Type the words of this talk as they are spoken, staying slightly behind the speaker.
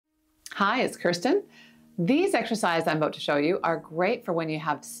Hi, it's Kirsten. These exercises I'm about to show you are great for when you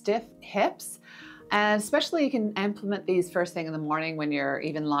have stiff hips, and especially you can implement these first thing in the morning when you're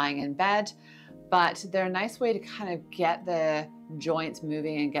even lying in bed, but they're a nice way to kind of get the joints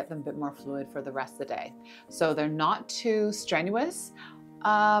moving and get them a bit more fluid for the rest of the day. So they're not too strenuous.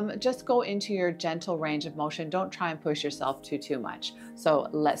 Just go into your gentle range of motion. Don't try and push yourself too much. So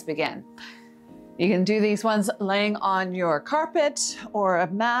let's begin. You can do these ones laying on your carpet or a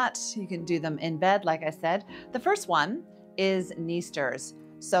mat. You can do them in bed, like I said. The first one is knee stirs.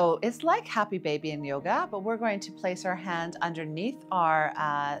 So it's like happy baby in yoga, but we're going to place our hand underneath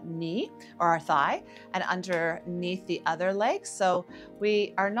our knee or our thigh and underneath the other leg. So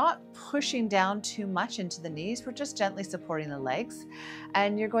we are not pushing down too much into the knees. We're just gently supporting the legs.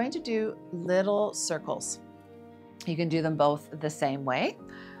 And you're going to do little circles. You can do them both the same way.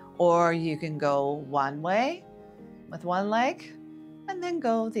 Or you can go one way with one leg and then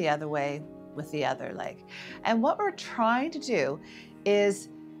go the other way with the other leg. And what we're trying to do is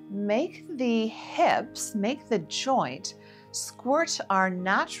make the hips, make the joint squirt our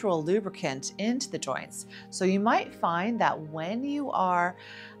natural lubricant into the joints. So you might find that when you are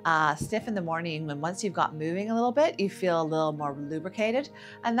stiff in the morning, and once you've got moving a little bit, you feel a little more lubricated.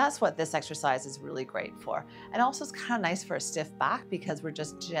 And that's what this exercise is really great for. And also it's kind of nice for a stiff back because we're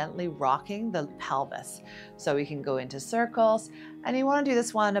just gently rocking the pelvis. So we can go into circles, and you want to do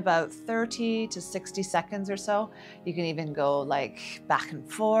this one about 30 to 60 seconds or so. You can even go like back and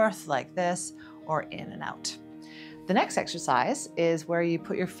forth like this or in and out. The next exercise is where you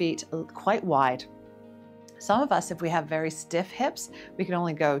put your feet quite wide. Some of us, if we have very stiff hips, we can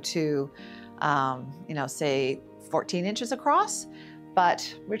only go to, say 14 inches across,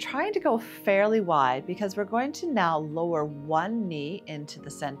 but we're trying to go fairly wide because we're going to now lower one knee into the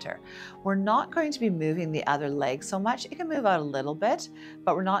center. We're not going to be moving the other leg so much. It can move out a little bit,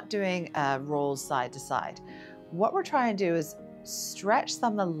 but we're not doing rolls side to side. What we're trying to do is stretch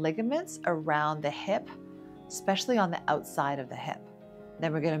some of the ligaments around the hip, especially on the outside of the hip.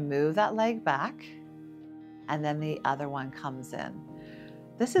 Then we're going to move that leg back, and then the other one comes in.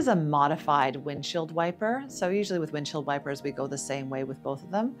 This is a modified windshield wiper. So usually with windshield wipers, we go the same way with both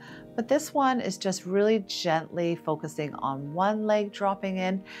of them. But this one is just really gently focusing on one leg dropping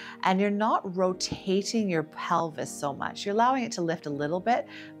in, and you're not rotating your pelvis so much. You're allowing it to lift a little bit,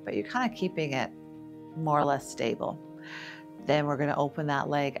 but you're kind of keeping it more or less stable. Then we're going to open that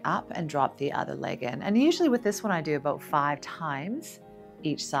leg up and drop the other leg in. And usually with this one, I do about 5 times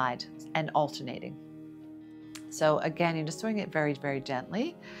each side and alternating. So again, you're just doing it very, very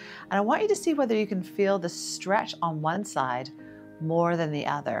gently. And I want you to see whether you can feel the stretch on one side more than the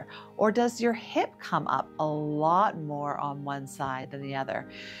other. Or does your hip come up a lot more on one side than the other?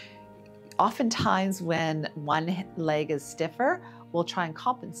 Oftentimes when one leg is stiffer, we'll try and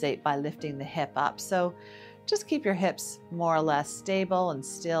compensate by lifting the hip up. So just keep your hips more or less stable and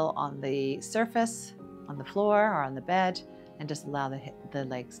still on the surface, on the floor or on the bed, and just allow the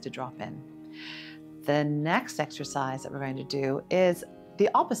legs to drop in. The next exercise that we're going to do is the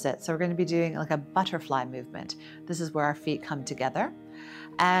opposite. So we're going to be doing like a butterfly movement. This is where our feet come together.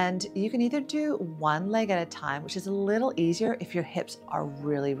 And you can either do one leg at a time, which is a little easier if your hips are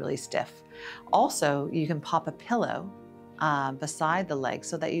really, really stiff. Also, you can pop a pillow beside the leg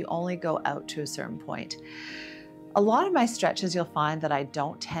so that you only go out to a certain point. A lot of my stretches, you'll find that I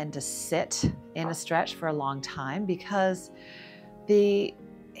don't tend to sit in a stretch for a long time because you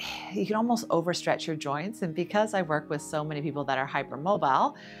can almost overstretch your joints. And because I work with so many people that are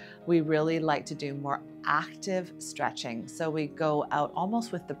hypermobile, we really like to do more active stretching. So we go out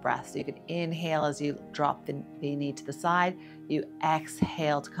almost with the breath. So you can inhale as you drop the knee to the side, you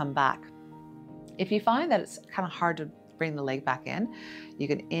exhale to come back. If you find that it's kind of hard to bring the leg back in, you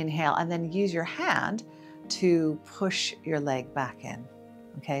can inhale and then use your hand to push your leg back in.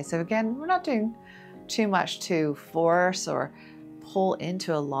 Okay, so again, we're not doing too much to force or pull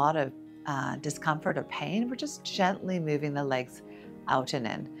into a lot of discomfort or pain. We're just gently moving the legs out and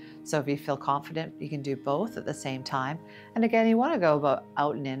in. So if you feel confident, you can do both at the same time. And again, you want to go about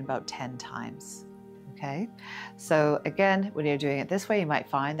out and in about 10 times. Okay, so again, when you're doing it this way, you might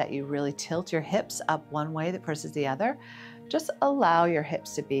find that you really tilt your hips up one way versus the other. Just allow your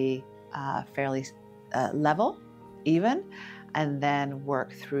hips to be fairly level, even, and then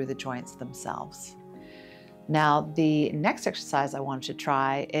work through the joints themselves. Now, the next exercise I want you to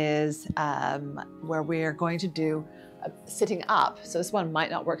try is where we're going to do sitting up. So this one might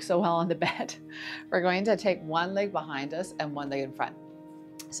not work so well on the bed. We're going to take one leg behind us and one leg in front.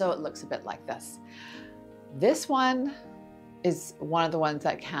 So it looks a bit like this. This one is one of the ones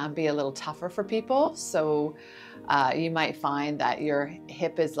that can be a little tougher for people. So You might find that your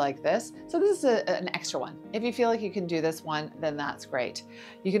hip is like this. So this is an extra one. If you feel like you can do this one, then that's great.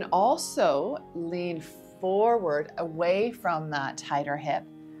 You can also lean forward away from that tighter hip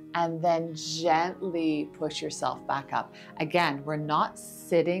and then gently push yourself back up. Again, we're not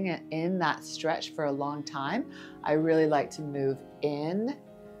sitting in that stretch for a long time. I really like to move in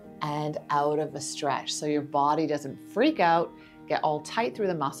and out of a stretch so your body doesn't freak out, get all tight through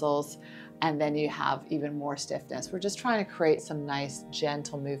the muscles, and then you have even more stiffness. We're just trying to create some nice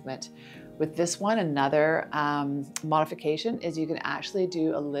gentle movement. With this one, another modification is you can actually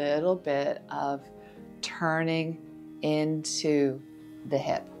do a little bit of turning into the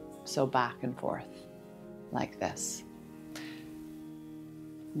hip. So back and forth like this.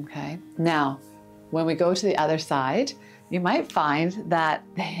 Okay, now when we go to the other side, you might find that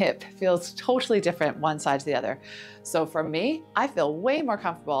the hip feels totally different one side to the other. So for me, I feel way more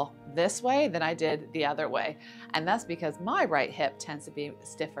comfortable this way than I did the other way. And that's because my right hip tends to be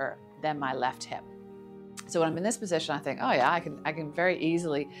stiffer than my left hip. So when I'm in this position, I think, oh yeah, I can very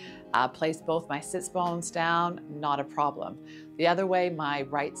easily place both my sits bones down, not a problem. The other way, my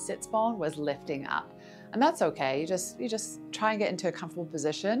right sits bone was lifting up. And that's okay. You just try and get into a comfortable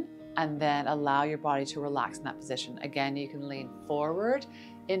position and then allow your body to relax in that position. Again, you can lean forward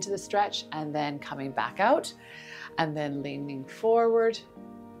into the stretch and then coming back out, and then leaning forward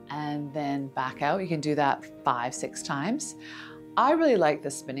and then back out. You can do that 5, 6 times. I really like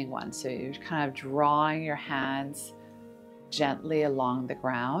the spinning one. So you're kind of drawing your hands gently along the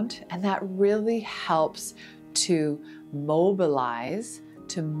ground, and that really helps to mobilize,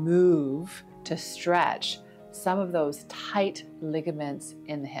 to move, to stretch some of those tight ligaments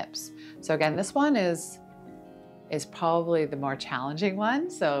in the hips. So again, this one is probably the more challenging one.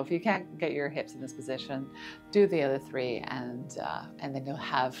 So if you can't get your hips in this position, do the other 3, and then you'll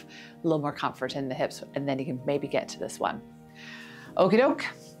have a little more comfort in the hips, and then you can maybe get to this one. Okie doke,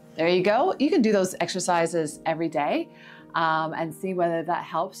 there you go. You can do those exercises every day and see whether that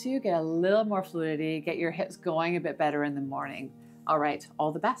helps you get a little more fluidity, get your hips going a bit better in the morning. All right,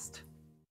 all the best.